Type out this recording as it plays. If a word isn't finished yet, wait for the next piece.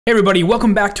Hey everybody,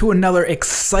 welcome back to another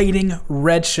exciting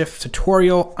Redshift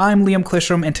tutorial. I'm Liam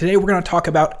Klisham, and today we're going to talk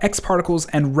about XParticles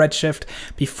and Redshift.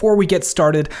 Before we get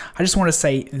started, I just want to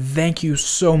say thank you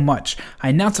so much. I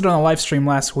announced it on a live stream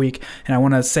last week, and I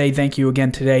want to say thank you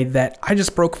again today that I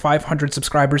just broke 500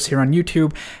 subscribers here on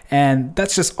YouTube, and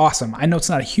that's just awesome. I know it's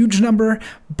not a huge number,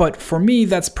 but for me,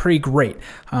 that's pretty great.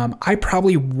 I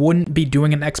probably wouldn't be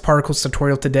doing an XParticles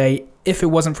tutorial today if it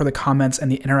wasn't for the comments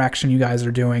and the interaction you guys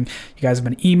are doing. You guys have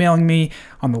been emailing me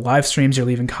on the live streams, you're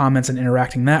leaving comments and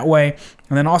interacting that way.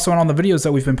 And then also on all the videos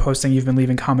that we've been posting, you've been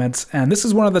leaving comments. And this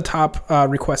is one of the top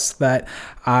requests that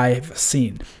I've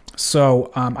seen.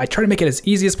 So I try to make it as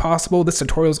easy as possible. This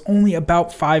tutorial is only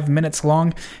about 5 minutes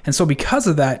long. And so because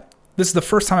of that, this is the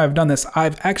first time I've done this.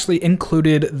 I've actually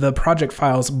included the project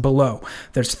files below.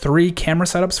 There's 3 camera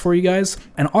setups for you guys,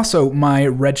 and also my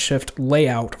Redshift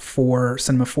layout for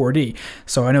Cinema4D.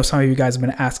 So I know some of you guys have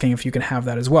been asking if you can have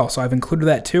that as well. So I've included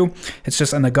that too. It's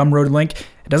just on the Gumroad link.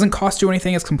 It doesn't cost you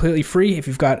anything. It's completely free. If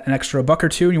you've got an extra $1 or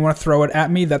 $2 and you want to throw it at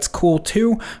me, that's cool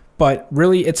too. But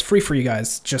really, it's free for you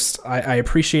guys. Just, I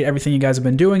appreciate everything you guys have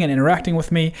been doing and interacting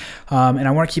with me, and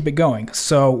I want to keep it going.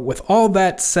 So with all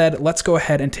that said, let's go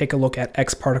ahead and take a look at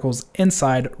XParticles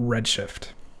inside Redshift.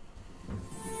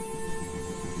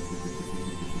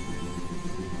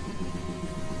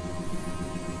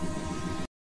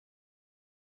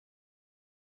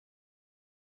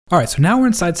 All right, so now we're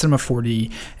inside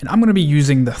Cinema4D, and I'm going to be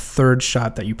using the 3rd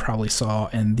shot that you probably saw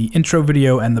in the intro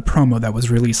video and the promo that was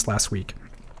released last week.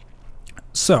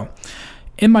 So,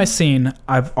 in my scene,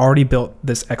 I've already built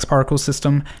this XParticles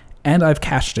system, and I've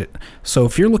cached it. So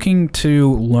if you're looking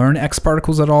to learn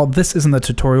XParticles at all, this isn't the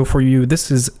tutorial for you.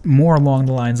 This is more along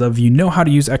the lines of you know how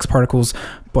to use XParticles,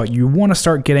 but you want to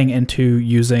start getting into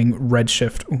using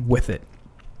Redshift with it.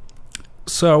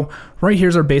 So right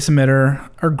here's our base emitter,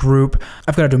 our group.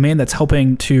 I've got a domain that's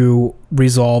helping to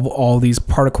resolve all these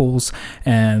particles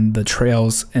and the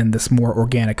trails in this more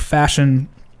organic fashion,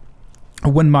 a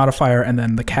wind modifier, and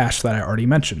then the cache that I already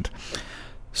mentioned.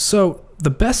 So the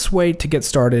best way to get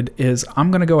started is I'm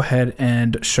going to go ahead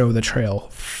and show the trail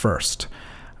first.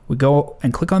 We go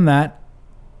and click on that,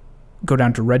 go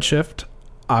down to Redshift,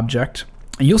 Object,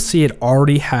 and you'll see it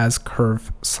already has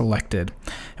curve selected.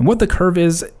 And what the curve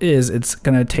is it's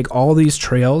going to take all these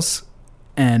trails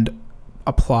and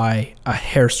apply a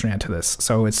hair strand to this.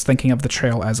 So it's thinking of the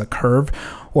trail as a curve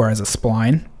or as a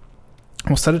spline.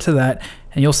 We'll set it to that,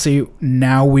 and you'll see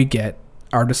now we get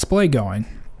our display going.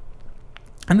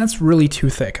 And that's really too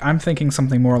thick. I'm thinking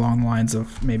something more along the lines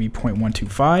of maybe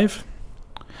 0.125.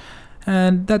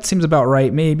 And that seems about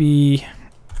right. Maybe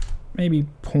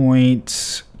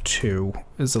 0.2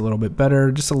 is a little bit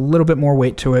better, just a little bit more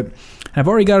weight to it. And I've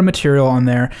already got a material on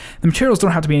there. The materials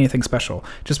don't have to be anything special.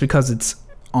 Just because it's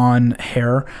on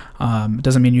hair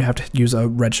doesn't mean you have to use a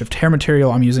Redshift hair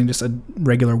material. I'm using just a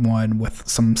regular one with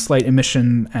some slight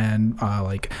emission and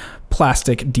like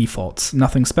plastic defaults,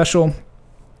 nothing special.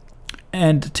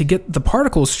 And to get the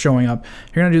particles showing up,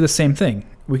 you're going to do the same thing.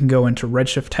 We can go into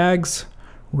Redshift tags,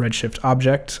 Redshift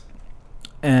object,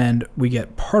 and we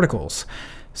get particles.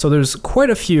 So there's quite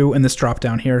a few in this drop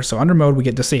down here. So under mode we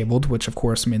get disabled, which of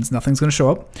course means nothing's going to show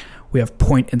up. We have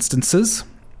point instances,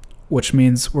 which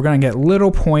means we're going to get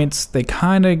little points. They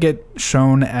kind of get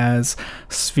shown as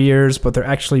spheres, but they're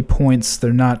actually points.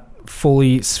 They're not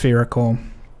fully spherical.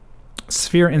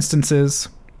 Sphere instances,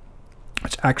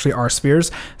 which actually are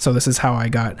spheres. So this is how I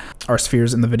got our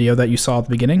spheres in the video that you saw at the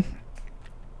beginning.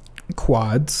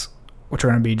 Quads, which are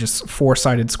going to be just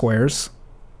 4-sided squares.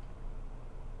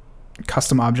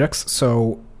 Custom objects.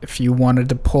 So if you wanted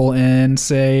to pull in,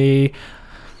 say,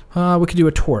 we could do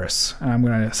a torus, and I'm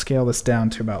going to scale this down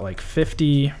to about like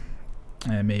 50,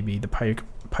 and maybe the pipe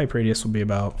radius will be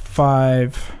about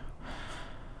 5,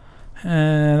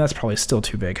 and that's probably still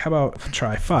too big. How about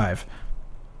try 5?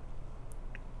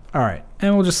 All right,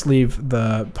 and we'll just leave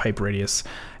the pipe radius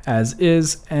as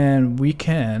is, and we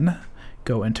can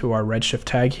go into our Redshift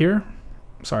tag here,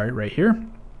 right here,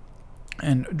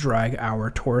 and drag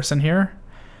our torus in here.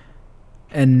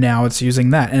 And now it's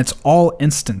using that, and it's all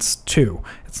instance too.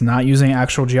 It's not using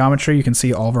actual geometry. You can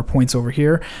see all of our points over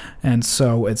here, and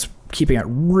so it's keeping it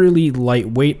really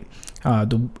lightweight.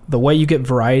 The way you get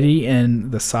variety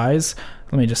in the size,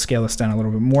 let me just scale this down a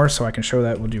little bit more so I can show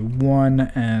that. We'll do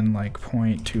 1 and like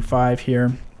 0.25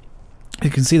 here. You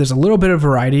can see there's a little bit of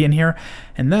variety in here,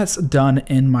 and that's done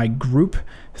in my group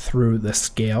through the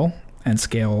scale and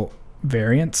scale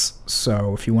variance.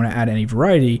 So if you want to add any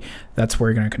variety, that's where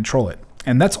you're going to control it.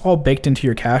 And that's all baked into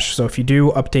your cache. So if you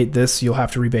do update this, you'll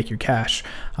have to rebake your cache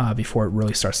before it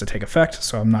really starts to take effect.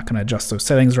 So I'm not going to adjust those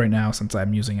settings right now since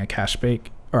I'm using a cache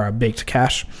bake or a baked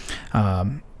cache.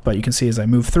 But you can see as I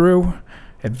move through,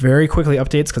 it very quickly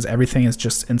updates because everything is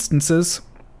just instances.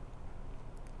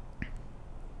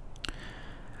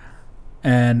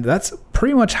 And that's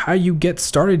pretty much how you get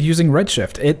started using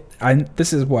Redshift.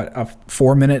 This is what, a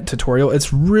 4-minute tutorial.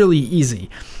 It's really easy.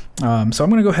 So I'm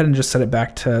going to go ahead and just set it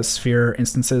back to sphere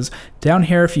instances. Down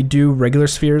here, if you do regular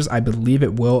spheres, I believe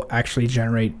it will actually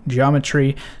generate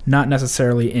geometry, not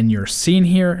necessarily in your scene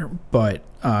here, but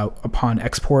upon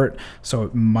export. So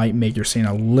it might make your scene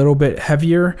a little bit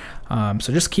heavier.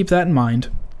 So just keep that in mind.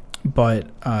 But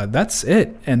that's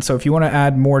it. And so if you want to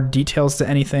add more details to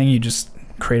anything, you just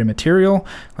create a material.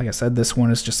 Like I said, this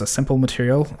one is just a simple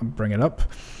material. I'll bring it up.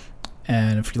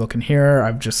 And if you look in here,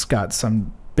 I've just got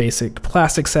some basic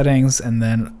plastic settings, and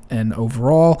then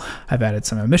overall I've added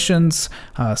some emissions,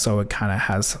 so it kind of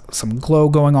has some glow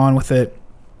going on with it.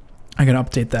 I can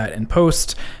update that in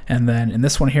post. And then in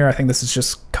this one here, I think this is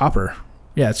just copper.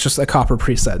 Yeah, it's just a copper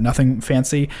preset, nothing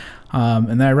fancy. And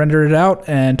then I rendered it out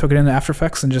and took it into After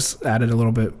Effects and just added a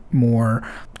little bit more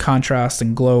contrast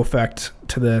and glow effect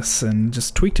to this and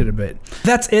just tweaked it a bit.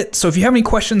 That's it. So if you have any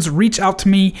questions, reach out to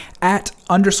me at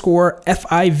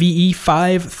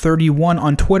 _FIVE531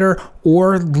 on Twitter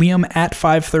or Liam at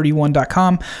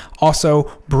 531.com. Also,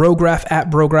 Brograph at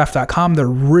Brograph.com. They're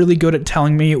really good at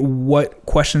telling me what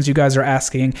questions you guys are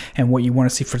asking and what you want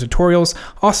to see for tutorials.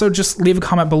 Also, just leave a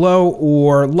comment below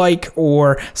or like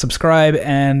or subscribe,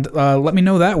 and let me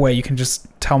know that way. You can just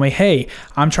tell me, hey,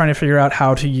 I'm trying to figure out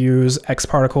how to use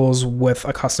XParticles with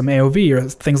a custom AOV or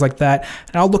things like that,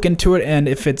 and I'll look into it, and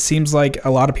if it seems like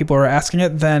a lot of people are asking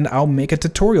it, then I'll make a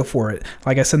tutorial for it.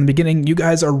 Like I said in the beginning, you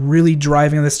guys are really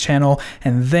driving this channel,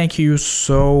 and thank you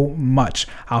so much.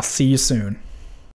 I'll see you soon.